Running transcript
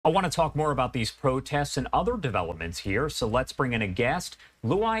I want to talk more about these protests and other developments here, so let's bring in a guest.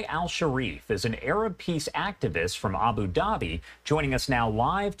 Loay Alshareef is an Arab peace activist from Abu Dhabi, joining us now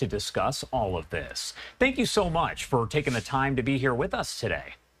live to discuss all of this. Thank you so much for taking the time to be here with us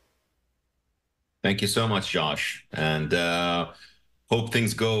today. Thank you so much, Josh, and hope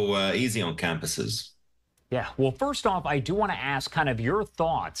things go easy on campuses. Yeah, well, first off, I do want to ask kind of your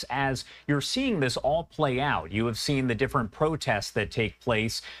thoughts as you're seeing this all play out. You have seen the different protests that take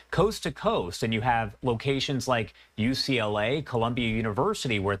place coast to coast, and you have locations like UCLA, Columbia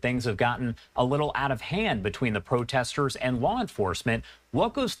University, where things have gotten a little out of hand between the protesters and law enforcement.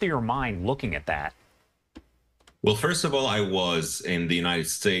 What goes through your mind looking at that? Well, first of all, I was in the United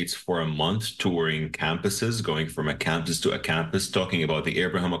States for a month touring campuses, going from a campus to a campus, talking about the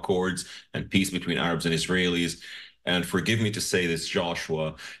Abraham Accords and peace between Arabs and Israelis. And forgive me to say this,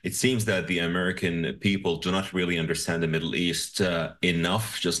 Joshua, it seems that the American people do not really understand the Middle East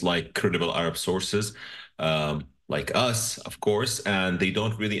enough, just like credible Arab sources, like us, of course, and they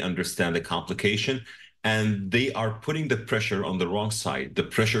don't really understand the complication. And they are putting the pressure on the wrong side. The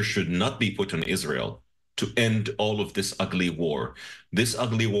pressure should not be put on Israel to end all of this ugly war. This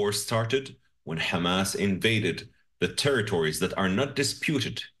ugly war started when Hamas invaded the territories that are not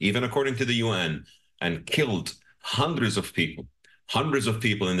disputed, even according to the UN, and killed hundreds of people in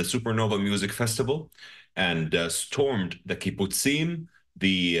the Supernova Music Festival, and stormed the kibbutzim,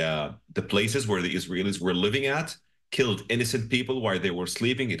 the places where the Israelis were living at, killed innocent people while they were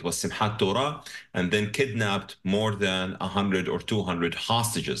sleeping. It was Simchat Torah, and then kidnapped more than 100 or 200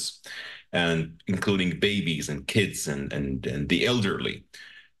 hostages, and including babies and kids and the elderly.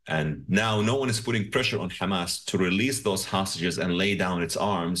 And now no one is putting pressure on Hamas to release those hostages and lay down its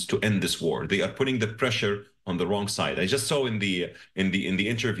arms to end this war. They are putting the pressure on the wrong side. I just saw in the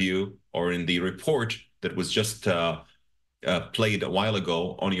interview, or in the report that was just played a while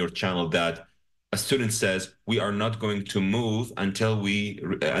ago on your channel, that a student says, we are not going to move until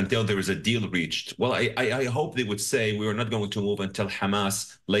there is a deal reached. Well, I hope they would say we are not going to move until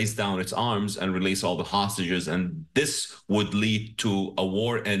Hamas lays down its arms and release all the hostages. And this would lead to a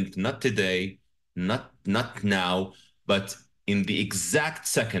war end, not today, not now, but in the exact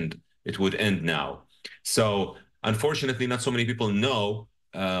second it would end now. So unfortunately, not so many people know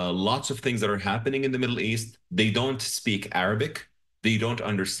lots of things that are happening in the Middle East. They don't speak Arabic. They don't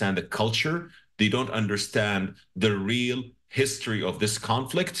understand the culture. They don't understand the real history of this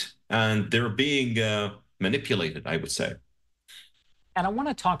conflict, and they're being manipulated, I would say. And I want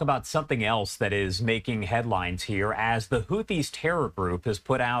to talk about something else that is making headlines here, as the Houthis terror group has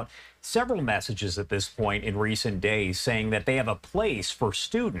put out several messages at this point in recent days saying that they have a place for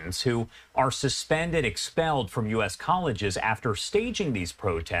students who are suspended, expelled from U.S. colleges after staging these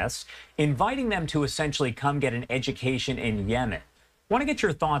protests, inviting them to essentially come get an education in Yemen. I want to get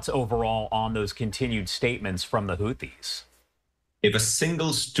your thoughts overall on those continued statements from the Houthis. If a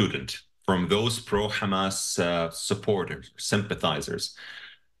single student from those pro-Hamas supporters, sympathizers,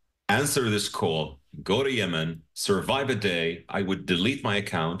 answer this call, go to Yemen, survive a day, I would delete my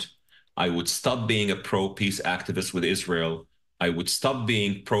account. I would stop being a pro-peace activist with Israel. I would stop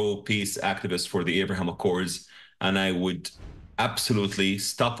being pro-peace activist for the Abraham Accords. And I would absolutely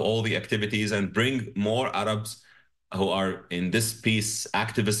stop all the activities and bring more Arabs who are in this peace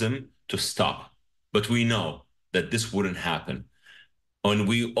activism to stop. But we know that this wouldn't happen. And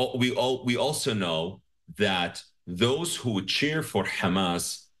we also know that those who would cheer for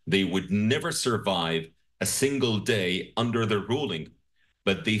Hamas, they would never survive a single day under their ruling.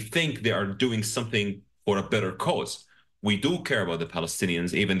 But they think they are doing something for a better cause. We do care about the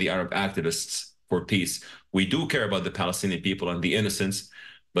Palestinians, even the Arab activists for peace. We do care about the Palestinian people and the innocents,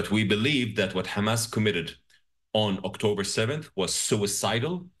 but we believe that what Hamas committed on October 7th was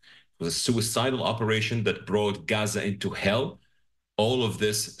suicidal. It was a suicidal operation that brought Gaza into hell. All of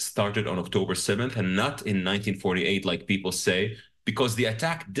this started on October 7th and not in 1948, like people say, because the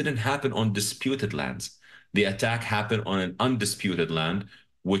attack didn't happen on disputed lands. The attack happened on an undisputed land,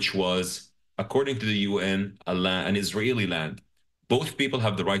 which was, according to the UN, an Israeli land. Both people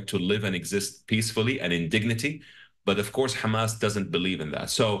have the right to live and exist peacefully and in dignity. But of course, Hamas doesn't believe in that.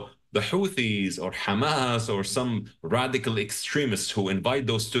 So the Houthis or Hamas or some radical extremists who invite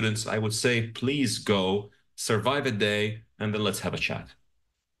those students, I would say, please go, survive a day, and then let's have a chat.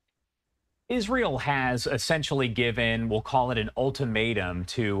 Israel has essentially given, we'll call it an ultimatum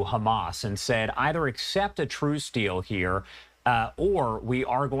to Hamas, and said either accept a truce deal here or we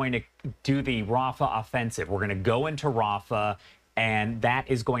are going to do the Rafah offensive. We're going to go into Rafah And that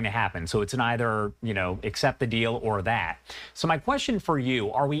is going to happen. So it's an either, accept the deal or that. So my question for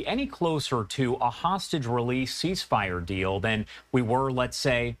you, are we any closer to a hostage release ceasefire deal than we were, let's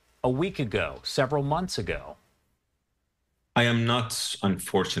say, a week ago, several months ago? I am not,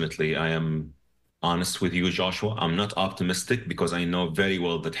 unfortunately, I am honest with you, Joshua. I'm not optimistic because I know very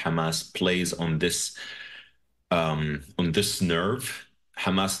well that Hamas plays on this nerve.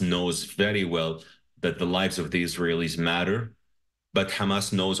 Hamas knows very well that the lives of the Israelis matter, but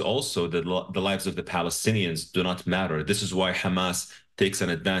Hamas knows also that the lives of the Palestinians do not matter. This is why Hamas takes an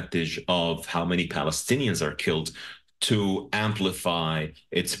advantage of how many Palestinians are killed to amplify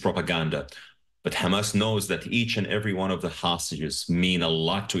its propaganda. But Hamas knows that each and every one of the hostages mean a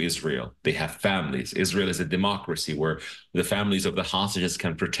lot to Israel. They have families. Israel is a democracy where the families of the hostages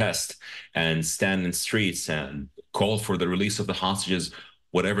can protest and stand in streets and call for the release of the hostages,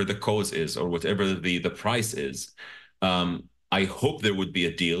 whatever the cause is or whatever the price is. I hope there would be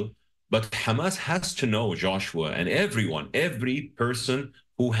a deal, but Hamas has to know, Joshua, and everyone, every person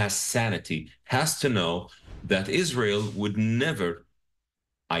who has sanity has to know that Israel would never,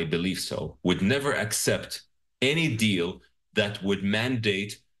 I believe so, would never accept any deal that would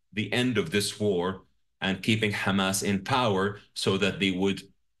mandate the end of this war and keeping Hamas in power so that they would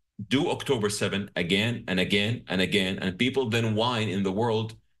do October 7th again and again and again. And people then whine in the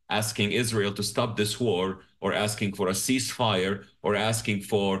world asking Israel to stop this war or asking for a ceasefire or asking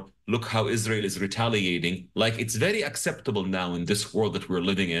for, look how Israel is retaliating. Like it's very acceptable now in this world that we're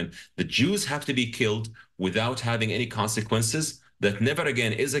living in. The Jews have to be killed without having any consequences. That never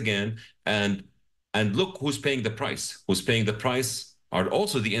again is again. And look who's paying the price. Who's paying the price are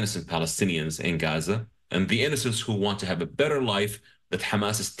also the innocent Palestinians in Gaza and the innocents who want to have a better life that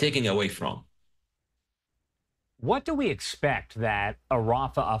Hamas is taking away from. What do we expect that a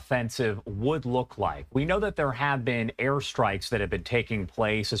Rafah offensive would look like? We know that there have been airstrikes that have been taking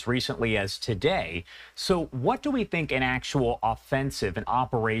place as recently as today. So what do we think an actual offensive, an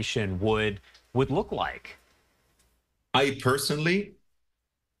operation would look like? I personally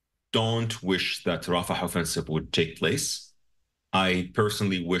don't wish that Rafah offensive would take place. I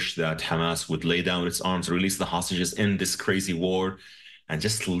personally wish that Hamas would lay down its arms, release the hostages in this crazy war, and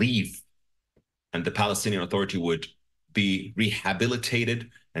just leave. And the Palestinian Authority would be rehabilitated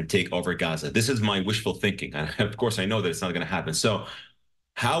and take over Gaza. This is my wishful thinking. And of course, I know that it's not going to happen. So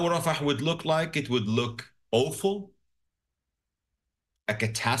how Rafah would look like, it would look awful, a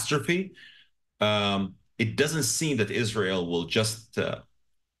catastrophe. It doesn't seem that Israel will just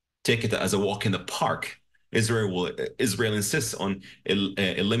take it as a walk in the park. Israel insists on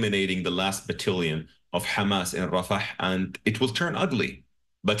eliminating the last battalion of Hamas in Rafah, and it will turn ugly.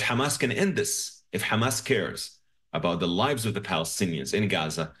 But Hamas can end this. If Hamas cares about the lives of the Palestinians in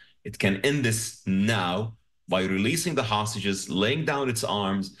Gaza, it can end this now by releasing the hostages, laying down its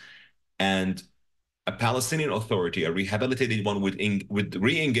arms, and a Palestinian Authority, a rehabilitated one, would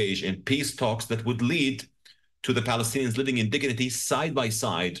re-engage in peace talks that would lead to the Palestinians living in dignity side by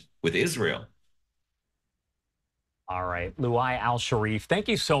side with Israel. All right, Loay Alshareef, thank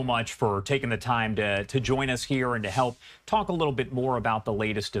you so much for taking the time to join us here and to help talk a little bit more about the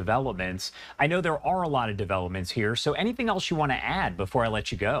latest developments. I know there are a lot of developments here, so anything else you want to add before I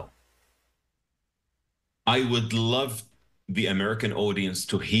let you go? I would love the American audience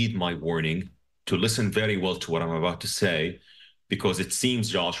to heed my warning, to listen very well to what I'm about to say, because it seems,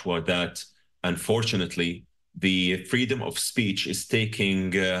 Joshua, that unfortunately, the freedom of speech is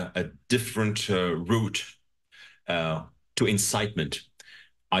taking a different route to incitement.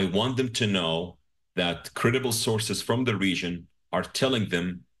 I want them to know that credible sources from the region are telling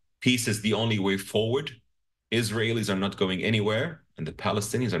them peace is the only way forward. Israelis are not going anywhere, and the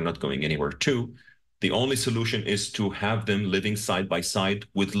Palestinians are not going anywhere too. The only solution is to have them living side by side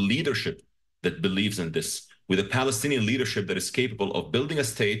with leadership that believes in this, with a Palestinian leadership that is capable of building a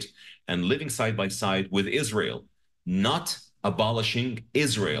state and living side by side with Israel, not abolishing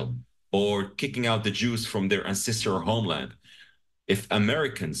Israel or kicking out the Jews from their ancestral homeland. If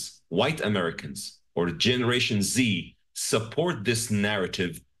Americans, white Americans, or Generation Z support this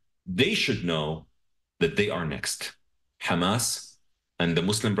narrative, they should know that they are next. Hamas and the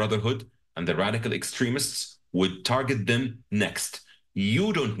Muslim Brotherhood and the radical extremists would target them next.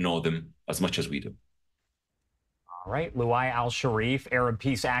 You don't know them as much as we do. All right, Loay Alshareef, Arab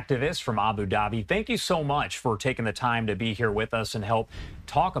peace activist from Abu Dhabi. Thank you so much for taking the time to be here with us and help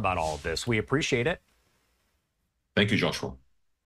talk about all of this. We appreciate it. Thank you, Joshua.